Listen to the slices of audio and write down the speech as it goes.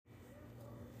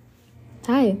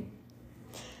Hi,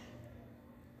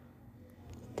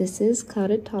 this is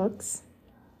Clouded Talks.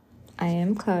 I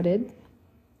am Clouded,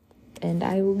 and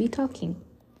I will be talking.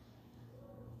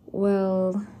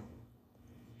 Well,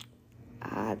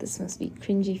 this must be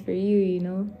cringy for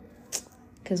you.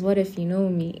 Because what if you know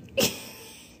me?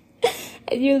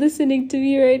 And you're listening to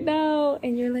me right now,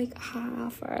 and you're like,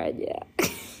 Farad, yeah.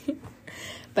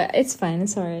 But it's fine,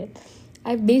 it's alright.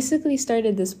 I basically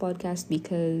started this podcast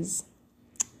because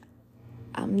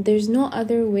there's no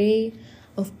other way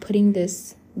of putting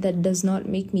this that does not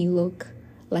make me look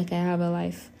like I have a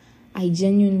life. I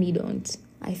genuinely don't.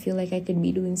 I feel like I could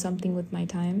be doing something with my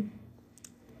time,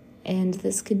 and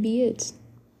this could be it.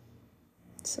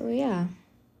 So yeah,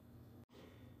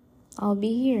 I'll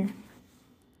be here.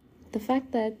 The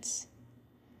fact that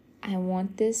I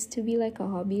want this to be like a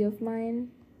hobby of mine,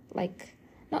 like,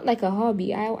 not like a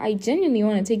hobby. I genuinely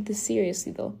want to take this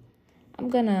seriously though. I'm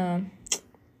gonna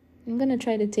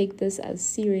try to take this as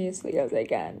seriously as I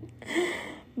can.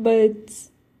 But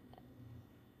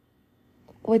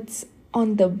what's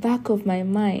on the back of my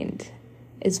mind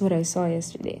is what I saw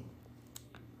yesterday.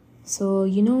 So,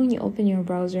 when you open your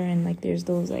browser and there's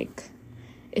those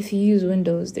if you use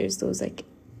Windows, there's those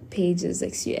pages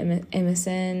like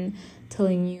MSN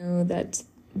telling you that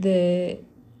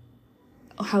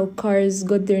how cars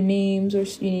got their names or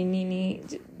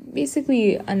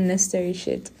basically unnecessary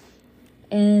shit.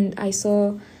 And I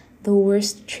saw the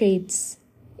worst traits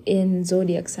in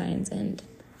zodiac signs, and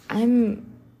I'm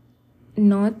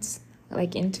not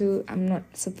I'm not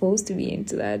supposed to be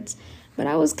into that, but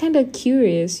I was kind of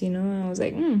curious, I was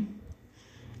like,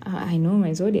 I know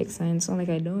my zodiac sign, it's not like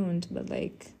I don't, but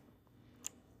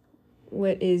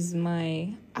what is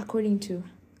according to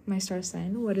my star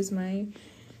sign, what is my,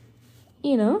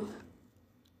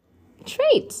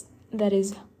 trait that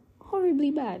is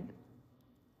horribly bad?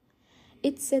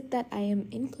 It said that I am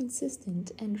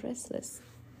inconsistent and restless.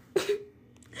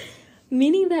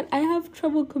 Meaning that I have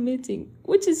trouble committing,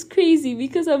 which is crazy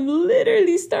because I'm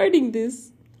literally starting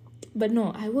this. But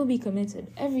no, I will be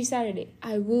committed. Every Saturday,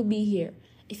 I will be here.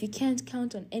 If you can't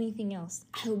count on anything else,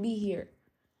 I'll be here.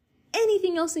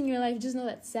 Anything else in your life, just know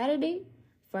that Saturday,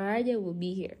 Faraja will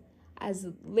be here. As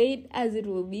late as it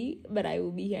will be, but I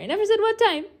will be here. I never said what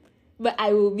time, but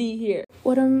I will be here.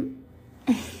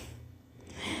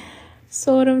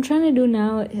 So what I'm trying to do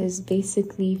now is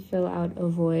basically fill out a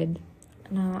void.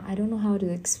 Now, I don't know how to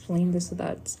explain this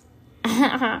without...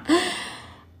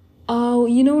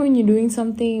 when you're doing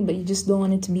something, but you just don't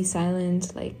want it to be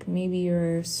silent, like maybe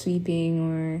you're sweeping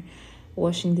or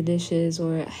washing the dishes,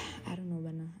 or I don't know,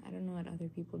 Bana. I don't know what other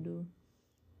people do.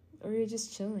 Or you're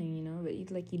just chilling,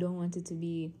 but you don't want it to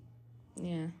be...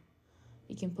 Yeah.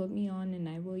 You can put me on and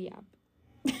I will yap.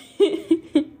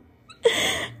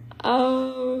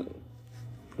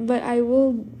 But I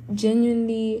will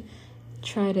genuinely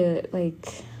try to,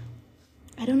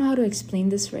 I don't know how to explain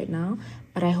this right now,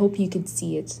 but I hope you could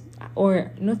see it.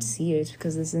 Or not see it,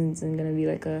 because this isn't going to be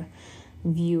like a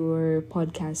viewer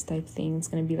podcast type thing. It's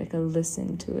going to be like a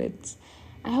listen to it.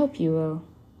 I hope you will.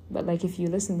 But if you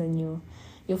listen, then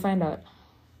you'll find out.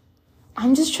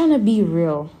 I'm just trying to be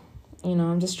real.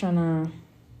 I'm just trying to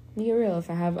be real.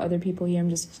 If I have other people here, I'm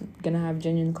just going to have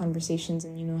genuine conversations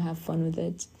and, have fun with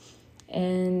it.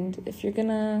 And if you're going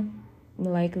to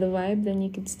like the vibe, then you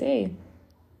could stay.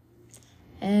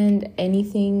 And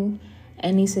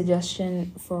any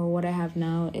suggestion for what I have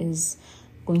now is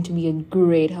going to be a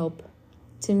great help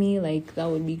to me. That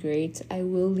would be great. I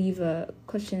will leave a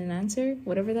question and answer,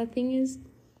 whatever that thing is.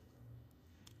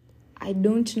 I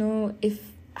don't know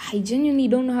I genuinely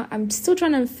don't know I'm still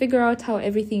trying to figure out how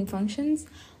everything functions,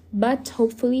 but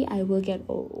hopefully I will get,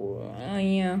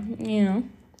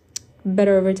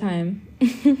 better over time.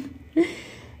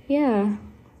 Yeah,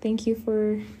 thank you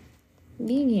for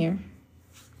being here.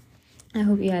 I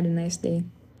hope you had a nice day.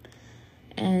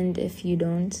 And if you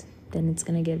don't, then it's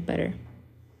gonna get better.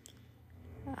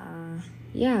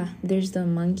 There's the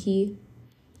monkey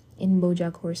in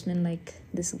BoJack Horseman.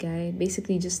 This guy,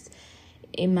 basically just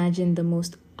imagine the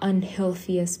most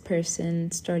unhealthiest person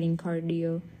starting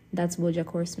cardio. That's BoJack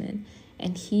Horseman.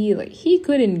 And he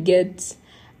couldn't get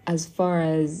as far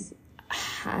as...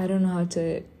 I don't know how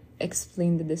to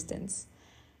explain the distance.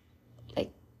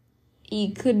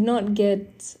 He could not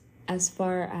get as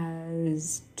far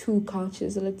as 2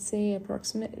 couches, let's say,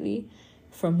 approximately,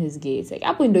 from his gate.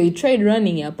 Apo he tried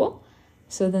running, Apo.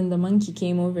 So then the monkey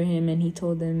came over him and he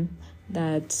told him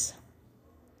that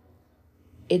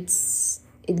it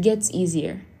gets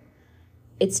easier.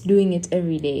 It's doing it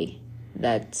every day.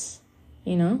 That's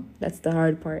the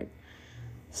hard part.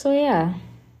 So yeah.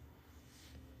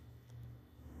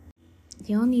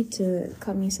 y'all need to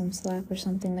cut me some slack or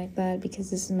something like that, because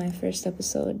this is my first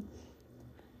episode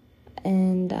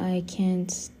and I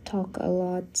can't talk a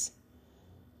lot.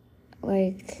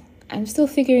 Like, I'm still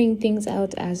figuring things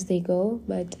out as they go,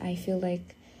 but I feel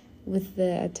like with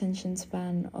the attention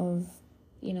span of,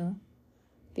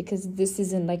 because this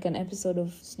isn't like an episode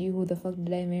of You Who the Fuck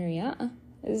Did I Marry?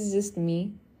 This is just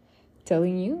me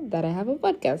telling you that I have a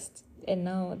podcast. And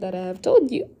now that I have told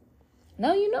you,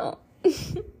 now you know.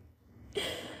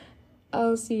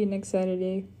 I'll see you next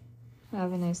Saturday.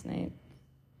 Have a nice night.